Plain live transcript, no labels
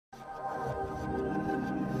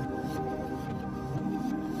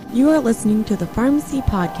You are listening to the Pharmacy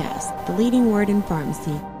Podcast, the leading word in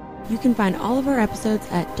pharmacy. You can find all of our episodes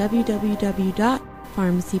at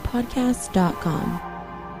www.pharmacypodcast.com.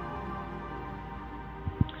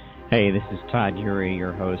 Hey, this is Todd Urey,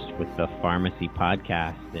 your host with the Pharmacy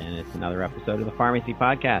Podcast, and it's another episode of the Pharmacy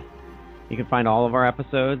Podcast. You can find all of our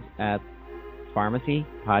episodes at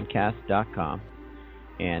pharmacypodcast.com.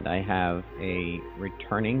 And I have a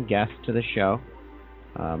returning guest to the show,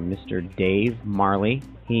 Mr. Dave Marley.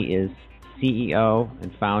 He is CEO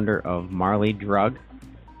and founder of Marley Drug,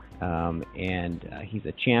 and he's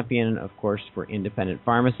a champion, of course, for independent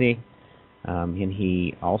pharmacy, and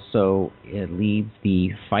he also leads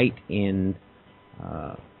the fight in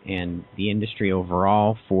and the industry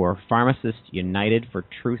overall for Pharmacists United for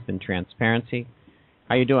Truth and Transparency.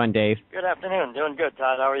 How you doing, Dave? Good afternoon. Doing good,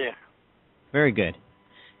 Todd. How are you? Very good.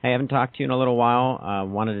 I haven't talked to you in a little while.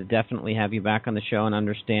 Wanted to definitely have you back on the show and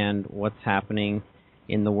understand what's happening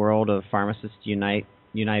in the world of Pharmacists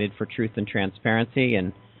United for Truth and Transparency,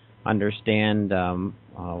 and understand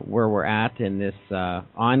where we're at in this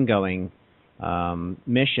ongoing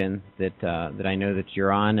mission that I know that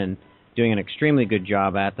you're on and doing an extremely good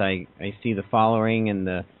job at. I see the following and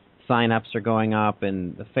the sign-ups are going up,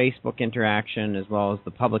 and the Facebook interaction, as well as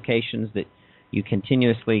the publications that you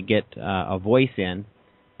continuously get a voice in.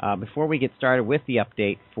 Before we get started with the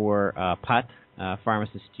update for PUT,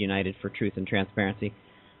 Pharmacists United for Truth and Transparency,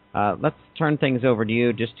 let's turn things over to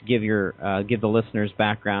you just to give the listeners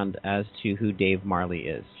background as to who Dave Marley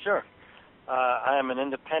is. Sure. I am an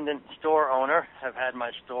independent store owner. Have had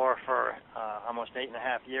my store for almost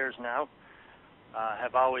 8.5 years now.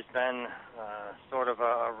 Have always been sort of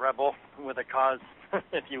a rebel with a cause,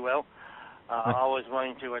 if you will. Always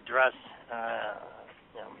willing to address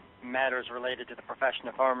matters related to the profession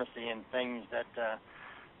of pharmacy and things that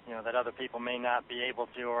that other people may not be able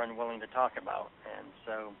to or unwilling to talk about. And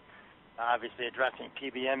so, obviously, addressing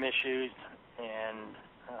PBM issues and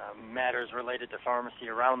matters related to pharmacy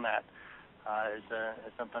around that is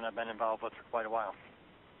something I've been involved with for quite a while.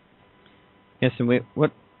 Yes, and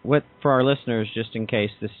what for our listeners, just in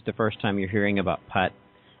case this is the first time you're hearing about PUT,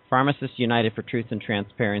 Pharmacists United for Truth and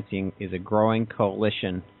Transparency is a growing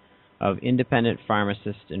coalition of independent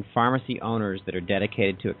pharmacists and pharmacy owners that are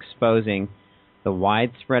dedicated to exposing the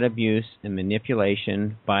widespread abuse and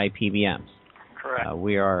manipulation by PBMs. Correct.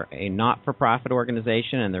 We are a not-for-profit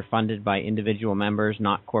organization, and they're funded by individual members,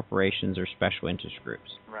 not corporations or special interest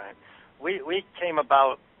groups. Right. We came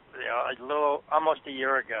about almost a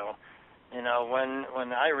year ago,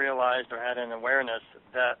 when I realized or had an awareness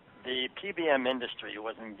that the PBM industry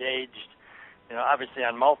was engaged, obviously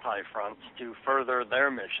on multi-fronts to further their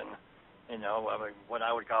mission, what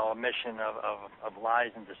I would call a mission of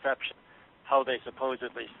lies and deception, how they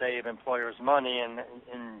supposedly save employers money, and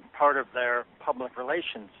part of their public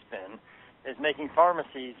relations spin is making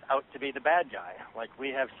pharmacies out to be the bad guy, like we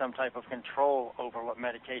have some type of control over what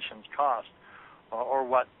medications cost or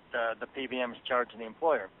what the PBMs charge the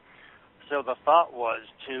employer. So the thought was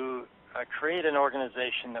to create an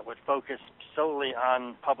organization that would focus solely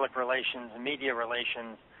on public relations, media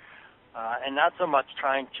relations, and not so much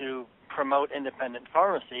trying to promote independent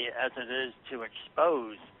pharmacy as it is to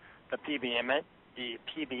expose the PBM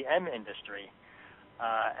industry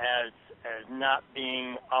as not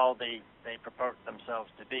being all they purport themselves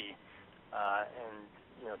to be, and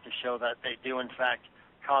to show that they do in fact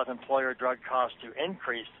cause employer drug costs to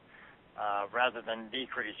increase rather than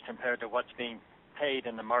decrease compared to what's being paid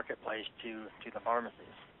in the marketplace to the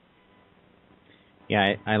pharmacies.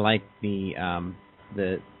 Yeah, I like the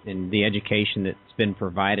education that's been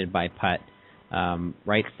provided by PUT,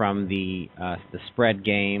 right from the spread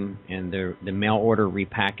game and the mail order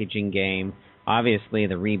repackaging game, obviously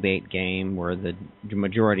the rebate game, where the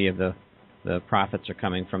majority of the profits are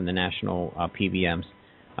coming from the national PBMs.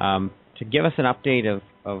 To give us an update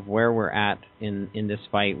of where we're at in this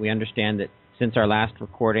fight, we understand that since our last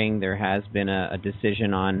recording, there has been a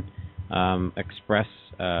decision on Express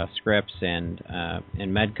Scripts and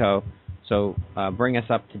Medco. So bring us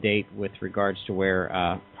up to date with regards to where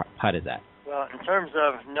PUT is at. Well, in terms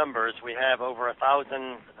of numbers, we have over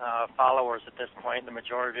 1,000 followers at this point, the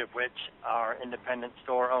majority of which are independent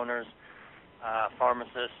store owners,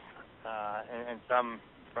 pharmacists, and some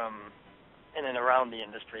from in and around the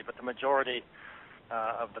industry. But the majority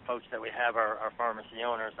of the folks that we have are pharmacy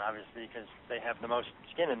owners, obviously, because they have the most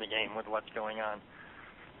skin in the game with what's going on.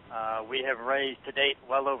 We have raised to date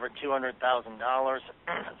well over $200,000,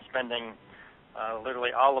 spending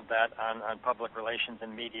literally all of that on public relations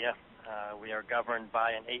and media. We are governed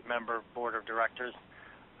by an 8-member board of directors,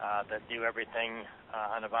 that do everything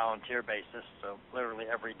on a volunteer basis. So literally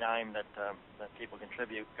every dime that people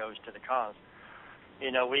contribute goes to the cause.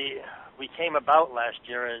 You know, we came about last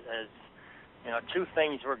year as you know, two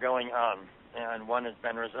things were going on, and one has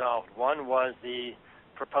been resolved. One was the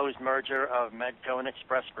proposed merger of Medco and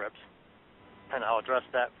Express Scripts, and I'll address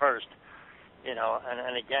that first. You know,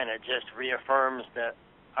 and again, it just reaffirms that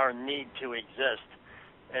our need to exist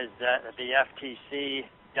is that the FTC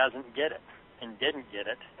doesn't get it and didn't get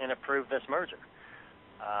it and approved this merger.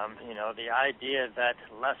 You know, the idea that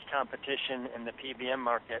less competition in the PBM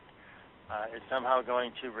market is somehow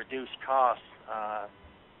going to reduce costs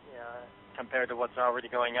compared to what's already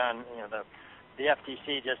going on. You know, the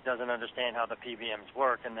FTC just doesn't understand how the PBMs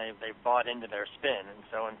work, and they've bought into their spin. And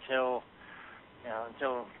so until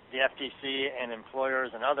the FTC and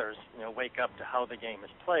employers and others, you know, wake up to how the game is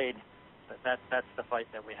played, that's the fight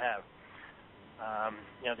that we have.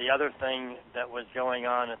 You know, the other thing that was going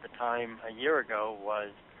on at the time a year ago was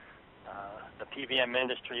the PBM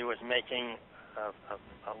industry was making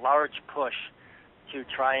a large push to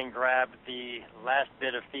try and grab the last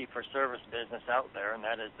bit of fee-for-service business out there, and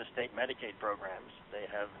that is the state Medicaid programs. They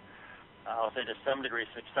have, I'll say to some degree,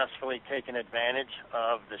 successfully taken advantage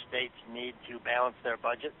of the state's need to balance their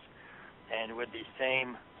budgets, and with the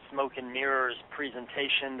same smoke and mirrors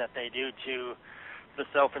presentation that they do to the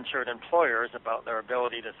self-insured employers about their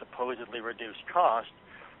ability to supposedly reduce cost,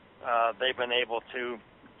 they've been able to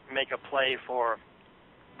make a play for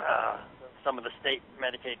some of the state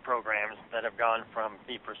Medicaid programs that have gone from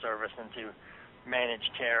fee-for-service into managed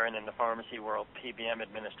care and in the pharmacy world,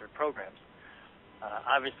 PBM-administered programs.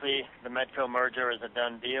 Obviously, the Medco merger is a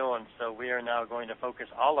done deal, and so we are now going to focus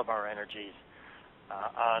all of our energies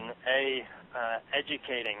on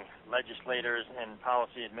educating legislators and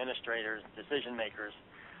policy administrators, decision makers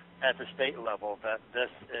at the state level that this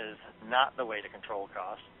is not the way to control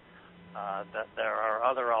costs, that there are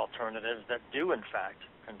other alternatives that do in fact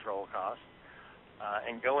control costs,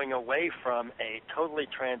 and going away from a totally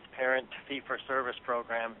transparent fee-for-service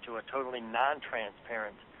program to a totally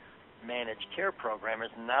non-transparent managed care program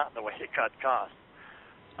is not the way to cut costs.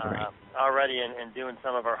 Already in doing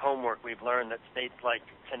some of our homework, we've learned that states like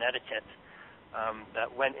Connecticut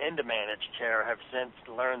that went into managed care have since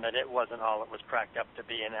learned that it wasn't all it was cracked up to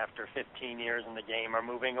be, and after 15 years in the game are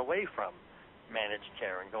moving away from managed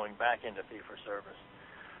care and going back into fee-for-service.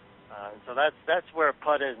 So that's where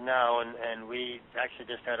PUD is now, and we actually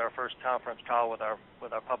just had our first conference call with our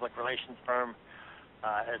public relations firm,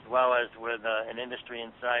 as well as with an industry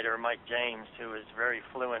insider, Mike James, who is very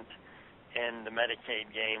fluent in the Medicaid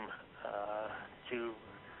game, to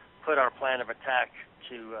put our plan of attack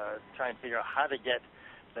to try and figure out how to get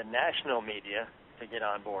the national media to get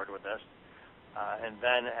on board with this. And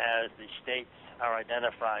then as the states are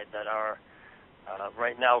identified that are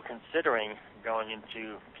right now considering going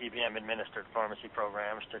into PBM-administered pharmacy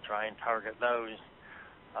programs, to try and target those,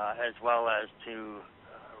 as well as to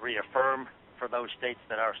reaffirm for those states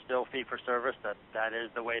that are still fee-for-service that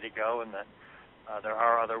is the way to go, and that there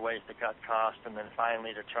are other ways to cut costs, and then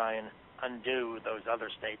finally to try and undo those other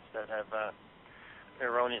states that have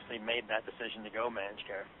erroneously made that decision to go managed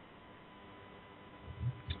care.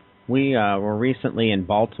 We were recently in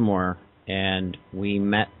Baltimore, and we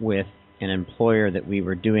met with an employer that we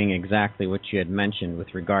were doing exactly what you had mentioned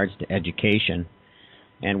with regards to education.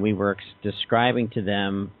 And we were describing to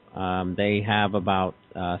them, they have about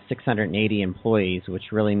 680 employees,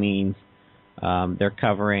 which really means they're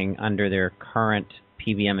covering, under their current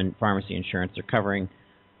PBM and pharmacy insurance, they're covering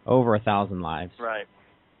over 1,000 lives. Right.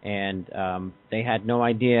 And they had no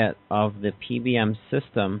idea of the PBM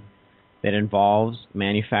system that involves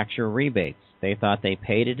manufacturer rebates. They thought they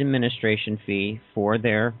paid an administration fee for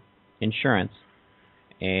their insurance,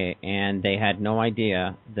 and they had no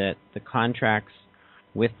idea that the contracts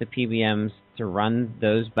with the PBMs to run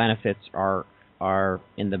those benefits are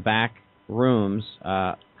in the back rooms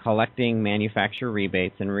collecting manufacturer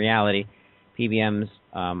rebates. In reality, PBMs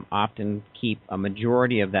often keep a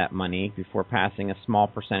majority of that money before passing a small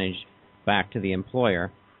percentage back to the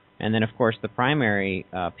employer. And then, of course, the primary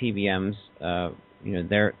PBMs,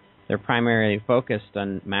 they're primarily focused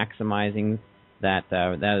on maximizing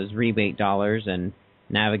those rebate dollars and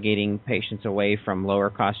navigating patients away from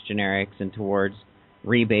lower-cost generics and towards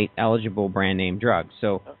rebate-eligible brand-name drugs.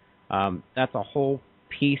 So that's a whole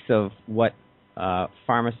piece of what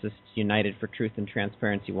Pharmacists United for Truth and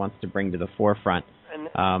Transparency wants to bring to the forefront.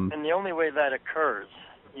 And the only way that occurs,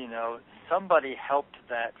 somebody helped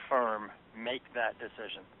that firm make that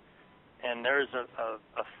decision. And there's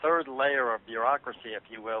a third layer of bureaucracy, if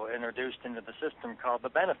you will, introduced into the system called the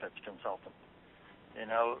benefits consultant.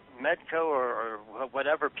 Medco or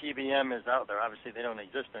whatever PBM is out there, obviously they don't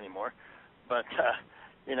exist anymore, but,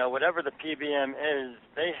 whatever the PBM is,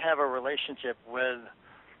 they have a relationship with,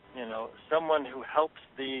 someone who helps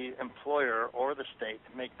the employer or the state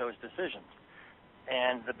make those decisions.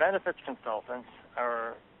 And the benefits consultants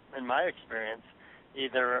are, in my experience,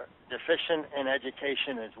 either deficient in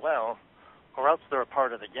education as well, or else they're a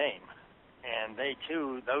part of the game. And they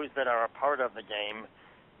too, those that are a part of the game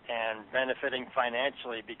and benefiting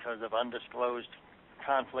financially because of undisclosed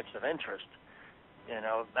conflicts of interest,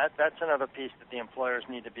 that's another piece that the employers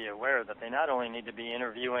need to be aware, that they not only need to be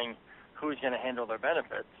interviewing who's going to handle their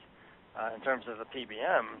benefits in terms of the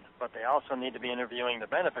PBM, but they also need to be interviewing the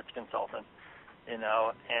benefits consultant,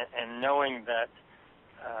 and knowing that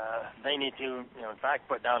they need to, in fact,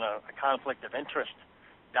 put down a conflict of interest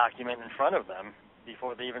document in front of them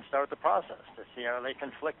before they even start the process to see are they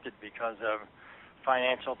conflicted because of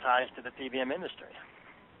financial ties to the PBM industry.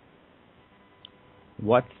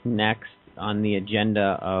 What's next on the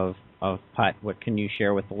agenda of PUT? What can you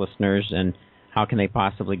share with the listeners, and how can they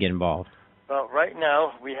possibly get involved? Well, right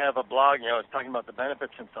now we have a blog, it's talking about the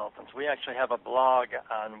benefits consultants. We actually have a blog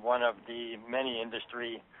on one of the many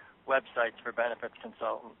industry websites for benefits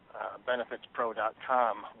consultant,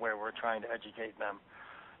 benefitspro.com, where we're trying to educate them.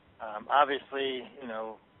 Obviously,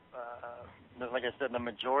 like I said, the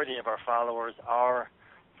majority of our followers are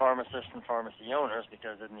pharmacists and pharmacy owners,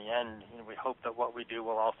 because in the end, we hope that what we do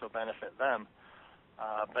will also benefit them.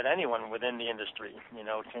 But anyone within the industry,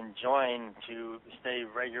 can join to stay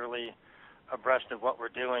regularly abreast of what we're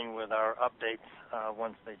doing with our updates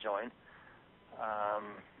once they join.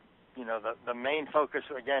 The main focus,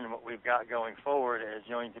 again, what we've got going forward is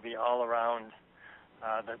going to be all around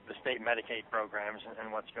the state Medicaid programs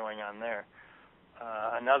and what's going on there.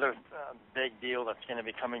 Another big deal that's going to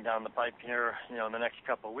be coming down the pipe here, in the next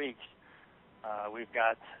couple of weeks, we've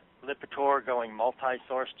got Lipitor going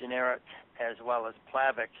multi-source generic, as well as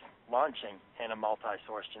Plavix launching in a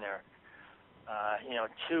multi-source generic.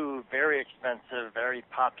 Two very expensive, very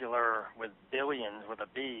popular, with billions, with a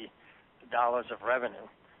B, dollars of revenue.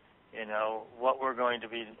 What we're going to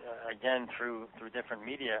be, again, through different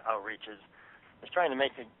media outreaches, is trying to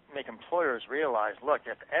make employers realize, look,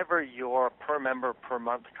 if ever your per member per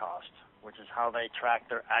month cost, which is how they track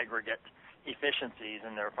their aggregate efficiencies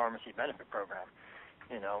in their pharmacy benefit program,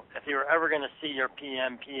 if you're ever going to see your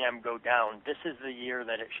PM go down, this is the year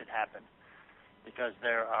that it should happen, because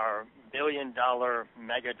there are billion-dollar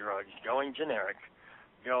mega drugs going generic,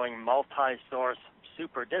 going multi-source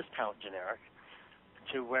super discount generic,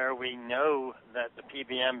 to where we know that the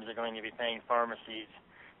PBMs are going to be paying pharmacies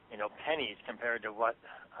pennies compared to what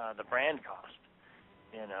the brand cost.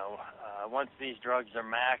 Once these drugs are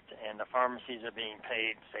MAC'd and the pharmacies are being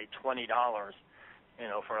paid, say, $20,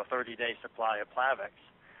 for a 30-day supply of Plavix,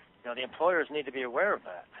 the employers need to be aware of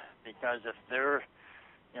that, because if they're,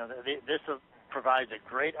 this provides a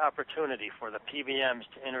great opportunity for the PBMs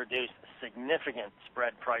to introduce significant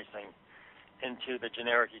spread pricing into the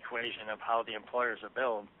generic equation of how the employers are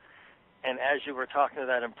billed. And as you were talking to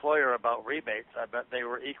that employer about rebates, I bet they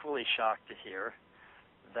were equally shocked to hear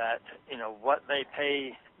that, what they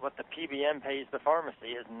pay, what the PBM pays the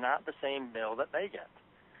pharmacy is not the same bill that they get.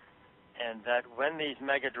 And that when these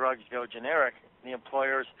mega drugs go generic, the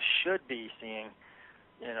employers should be seeing,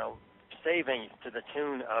 savings to the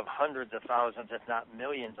tune of hundreds of thousands, if not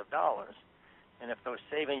millions of dollars. And if those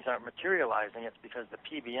savings aren't materializing, it's because the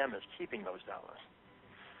PBM is keeping those dollars.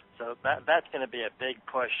 So that's going to be a big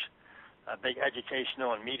push, a big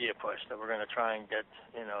educational and media push that we're going to try and get,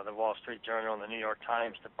 the Wall Street Journal and the New York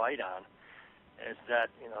Times to bite on, is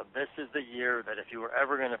that, this is the year that if you were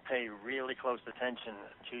ever going to pay really close attention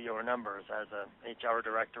to your numbers as a HR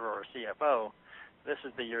director or a CFO, this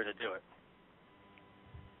is the year to do it.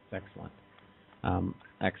 Excellent.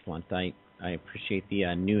 Excellent. I appreciate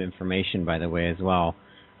the new information, by the way, as well.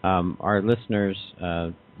 Our listeners,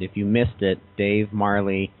 if you missed it, Dave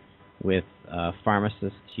Marley with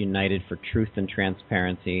Pharmacists United for Truth and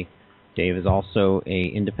Transparency. Dave is also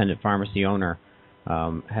a independent pharmacy owner.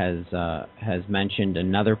 Has mentioned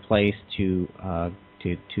another place to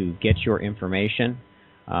get your information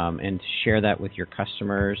and to share that with your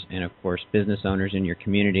customers and, of course, business owners in your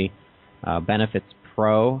community.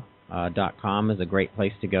 BenefitsPro.com is a great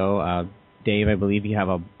place to go. Dave, I believe you have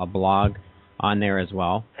a blog on there as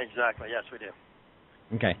well. Exactly. Yes, we do.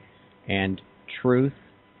 Okay. And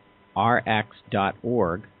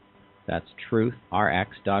TruthRx.org, that's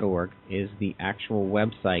TruthRx.org, is the actual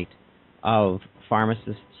website of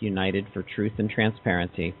Pharmacists United for Truth and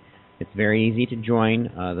Transparency. It's very easy to join.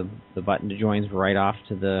 The button to join is right off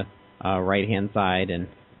to the right-hand side, and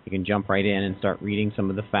you can jump right in and start reading some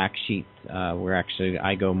of the fact sheets. Where actually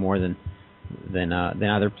I go more than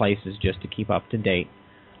other places just to keep up to date.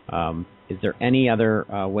 Is there any other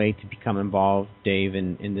way to become involved, Dave,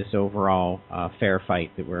 in this overall fair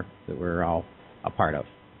fight that we're all a part of?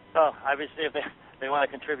 Well, obviously, if they want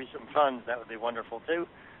to contribute some funds, that would be wonderful too.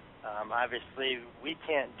 Obviously, we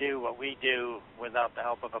can't do what we do without the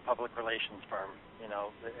help of a public relations firm. You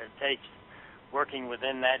know, it takes working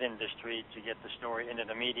within that industry to get the story into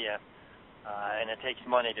the media, and it takes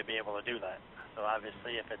money to be able to do that. So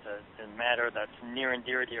obviously, if it's a matter that's near and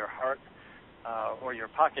dear to your heart or your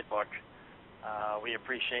pocketbook, we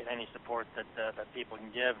appreciate any support that people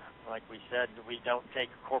can give. Like we said, we don't take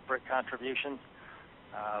corporate contributions.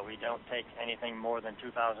 We don't take anything more than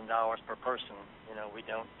 $2,000 per person. You know, we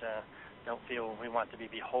don't feel we want to be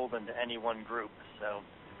beholden to any one group. So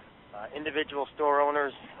individual store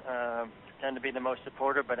owners tend to be the most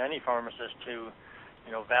supportive, but any pharmacist who,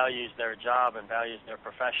 you know, values their job and values their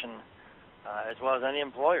profession, as well as any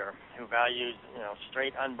employer who values, you know,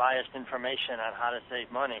 straight, unbiased information on how to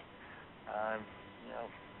save money. You know,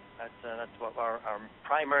 that's what our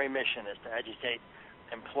primary mission is, to educate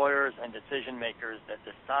employers and decision makers that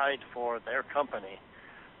decide for their company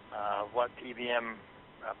what PBM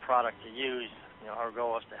product to use. You know, our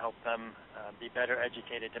goal is to help them be better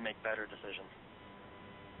educated to make better decisions.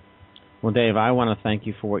 Well, Dave, I want to thank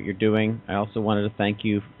you for what you're doing. I also wanted to thank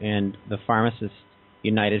you and the Pharmacists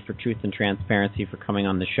United for Truth and Transparency for coming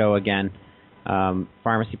on the show again.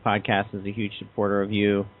 Pharmacy Podcast is a huge supporter of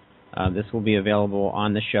you. This will be available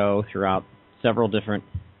on the show throughout several different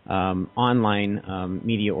online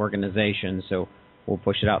media organizations, so we'll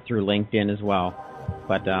push it out through LinkedIn as well.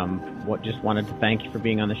 But just wanted to thank you for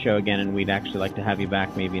being on the show again, and we'd actually like to have you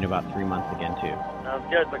back maybe in about 3 months again too. Sounds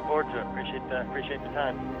good. Look forward to it. Appreciate the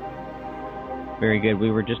time. Very good. We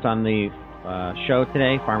were just on the show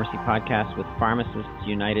today, Pharmacy Podcast with Pharmacists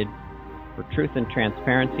United for Truth and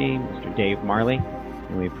Transparency, Mr. Dave Marley,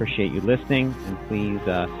 and we appreciate you listening. And please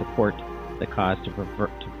support the cause to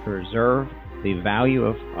preserve the value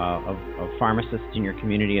of pharmacists in your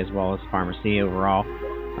community as well as pharmacy overall.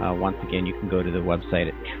 Once again, you can go to the website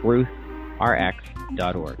at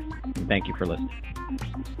truthrx.org. And thank you for listening.